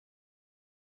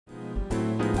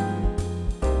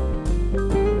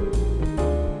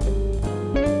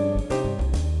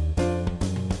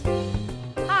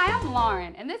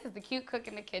is the Cute Cook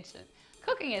in the Kitchen.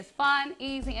 Cooking is fun,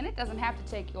 easy, and it doesn't have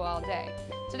to take you all day.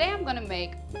 Today I'm gonna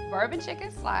make bourbon chicken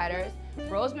sliders,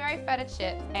 rosemary feta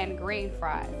chips, and green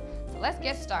fries. So let's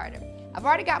get started. I've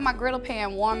already got my griddle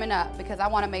pan warming up because I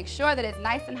wanna make sure that it's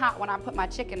nice and hot when I put my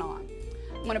chicken on.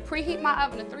 I'm gonna preheat my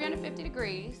oven to 350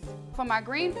 degrees. For my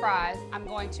green fries, I'm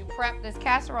going to prep this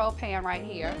casserole pan right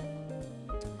here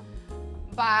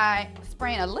by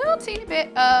spraying a little teeny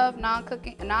bit of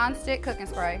non-stick cooking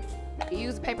spray.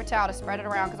 Use a paper towel to spread it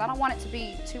around because I don't want it to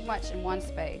be too much in one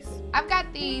space. I've got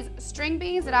these string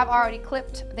beans that I've already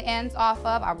clipped the ends off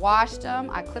of. I washed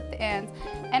them, I clipped the ends,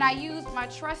 and I used my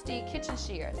trusty kitchen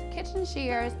shears. Kitchen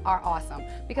shears are awesome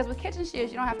because with kitchen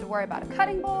shears you don't have to worry about a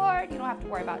cutting board, you don't have to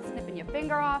worry about snipping your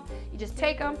finger off. You just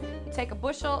take them, you take a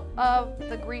bushel of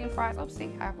the green fries,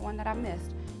 oopsie, I have one that I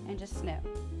missed, and just snip.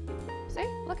 See,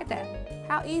 look at that.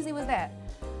 How easy was that?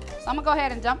 So I'm gonna go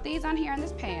ahead and dump these on here in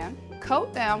this pan.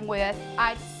 Coat them with,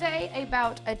 I'd say,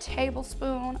 about a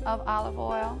tablespoon of olive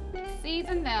oil.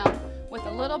 Season them with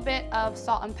a little bit of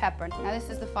salt and pepper. Now this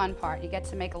is the fun part. You get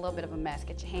to make a little bit of a mess.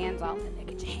 Get your hands all in there.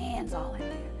 Get your hands all in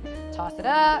there. Toss it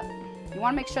up. You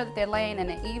want to make sure that they're laying in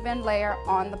an even layer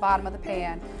on the bottom of the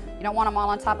pan. You don't want them all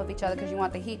on top of each other because you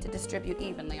want the heat to distribute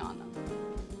evenly on them.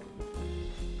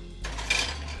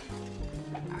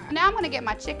 Right. Now I'm going to get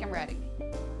my chicken ready.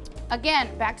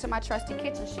 Again, back to my trusty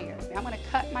kitchen shears. Now I'm gonna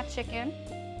cut my chicken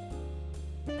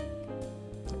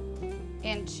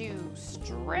into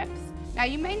strips. Now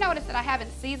you may notice that I haven't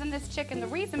seasoned this chicken. The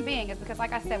reason being is because,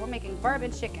 like I said, we're making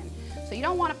bourbon chicken. So you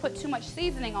don't wanna put too much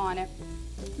seasoning on it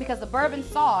because the bourbon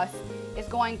sauce is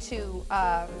going to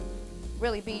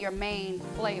really be your main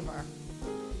flavor.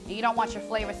 And you don't want your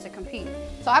flavors to compete.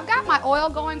 So I've got my oil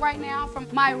going right now from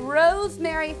my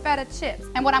rosemary feta chips.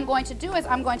 And what I'm going to do is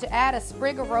I'm going to add a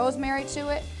sprig of rosemary to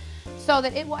it so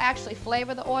that it will actually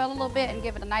flavor the oil a little bit and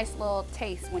give it a nice little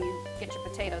taste when you get your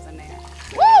potatoes in there.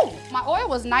 Woo! My oil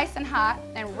was nice and hot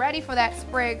and ready for that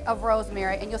sprig of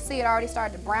rosemary, and you'll see it already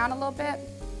started to brown a little bit.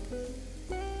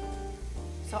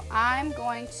 So I'm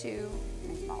going to,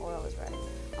 my oil is ready.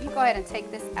 I'm gonna go ahead and take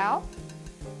this out.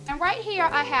 And right here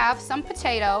I have some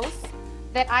potatoes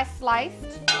that I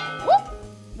sliced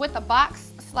with a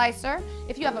box slicer.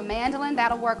 If you have a mandolin,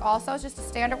 that'll work also. It's just a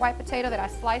standard white potato that I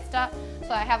sliced up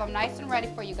so I have them nice and ready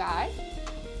for you guys.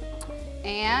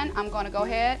 And I'm going to go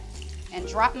ahead and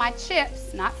drop my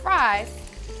chips, not fries,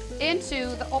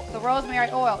 into the rosemary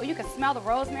oil. You can smell the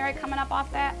rosemary coming up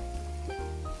off that.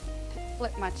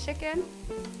 Flip my chicken.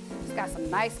 It's got some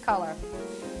nice color.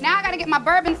 Now I got to get my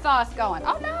bourbon sauce going.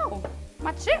 Oh no!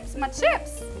 My chips, my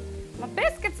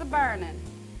biscuits are burning.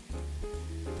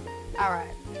 All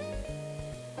right.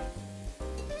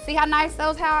 See how nice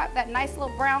those have that nice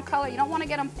little brown color? You don't want to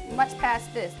get them much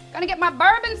past this. Gonna get my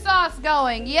bourbon sauce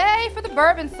going. Yay for the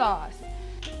bourbon sauce.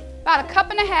 About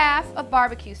 1.5 cups of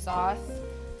barbecue sauce.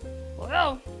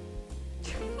 Whoa.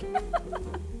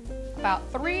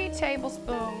 About 3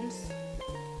 tablespoons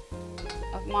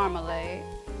of marmalade.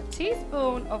 A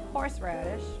teaspoon of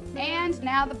horseradish. And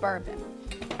now the bourbon.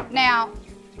 Now,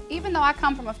 even though I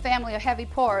come from a family of heavy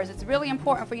pourers, it's really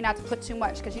important for you not to put too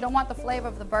much because you don't want the flavor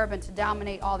of the bourbon to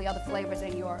dominate all the other flavors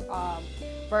in your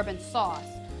bourbon sauce.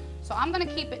 So I'm going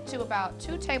to keep it to about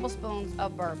 2 tablespoons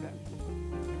of bourbon.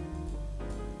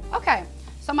 Okay,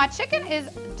 so my chicken is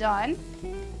done,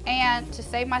 and to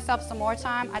save myself some more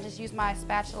time, I just use my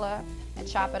spatula and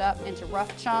chop it up into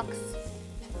rough chunks.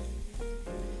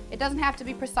 It doesn't have to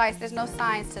be precise. There's no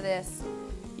science to this.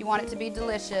 You want it to be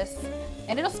delicious,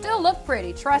 and it'll still look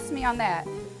pretty, trust me on that.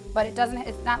 But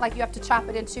it's not like you have to chop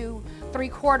it into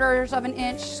 3/4 of an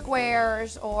inch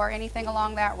squares or anything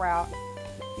along that route.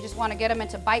 You just want to get them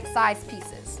into bite-sized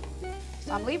pieces.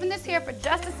 So I'm leaving this here for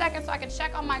just a second so I can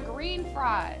check on my green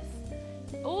fries.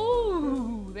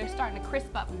 Ooh, they're starting to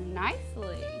crisp up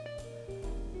nicely.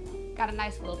 Got a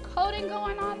nice little coating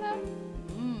going on them.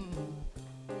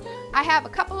 I have a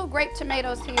couple of grape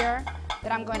tomatoes here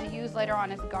that I'm going to use later on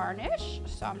as garnish.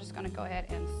 So I'm just going to go ahead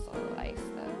and slice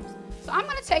those. So I'm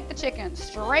going to take the chicken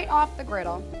straight off the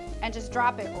griddle and just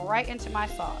drop it right into my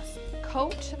sauce.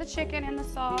 Coat the chicken in the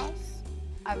sauce.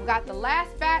 I've got the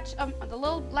last batch of the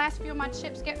last few of my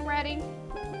chips getting ready.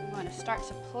 I'm going to start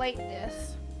to plate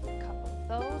this. A couple of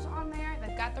those on there.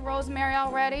 They've got the rosemary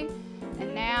already.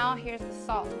 And now here's the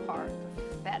salt part, the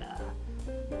feta.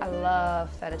 I love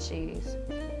feta cheese.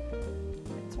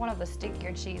 It's one of the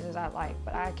stickier cheeses I like,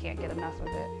 but I can't get enough of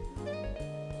it.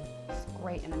 It's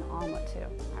great in an omelet too.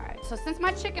 All right, so since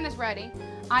my chicken is ready,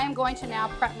 I am going to now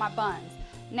prep my buns.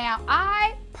 Now,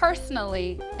 I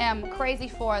personally am crazy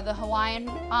for the Hawaiian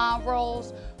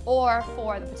rolls or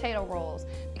for the potato rolls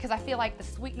because I feel like the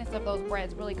sweetness of those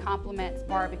breads really complements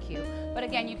barbecue. But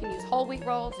again, you can use whole wheat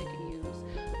rolls, you can use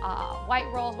white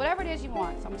rolls, whatever it is you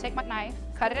want. So I'm gonna take my knife,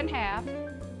 cut it in half.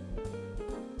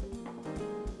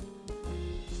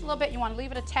 Just a little bit. You want to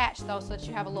leave it attached though, so that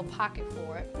you have a little pocket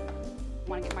for it. I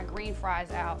want to get my green fries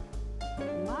out.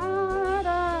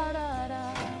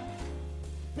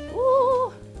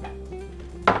 Ooh.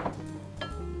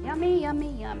 Yummy,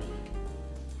 yummy, yummy.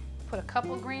 Put a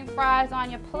couple green fries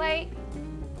on your plate.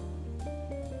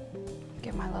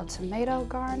 Get my little tomato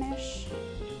garnish.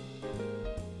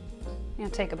 You're gonna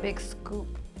take a big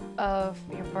scoop of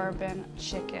your bourbon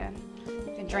chicken.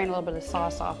 You can drain a little bit of the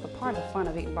sauce off, but part of the fun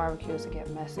of eating barbecue is to get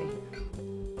messy.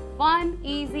 Fun,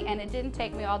 easy, and it didn't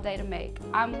take me all day to make.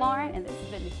 I'm Lauren, and this has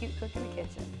been the Cute Cook in the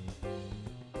Kitchen.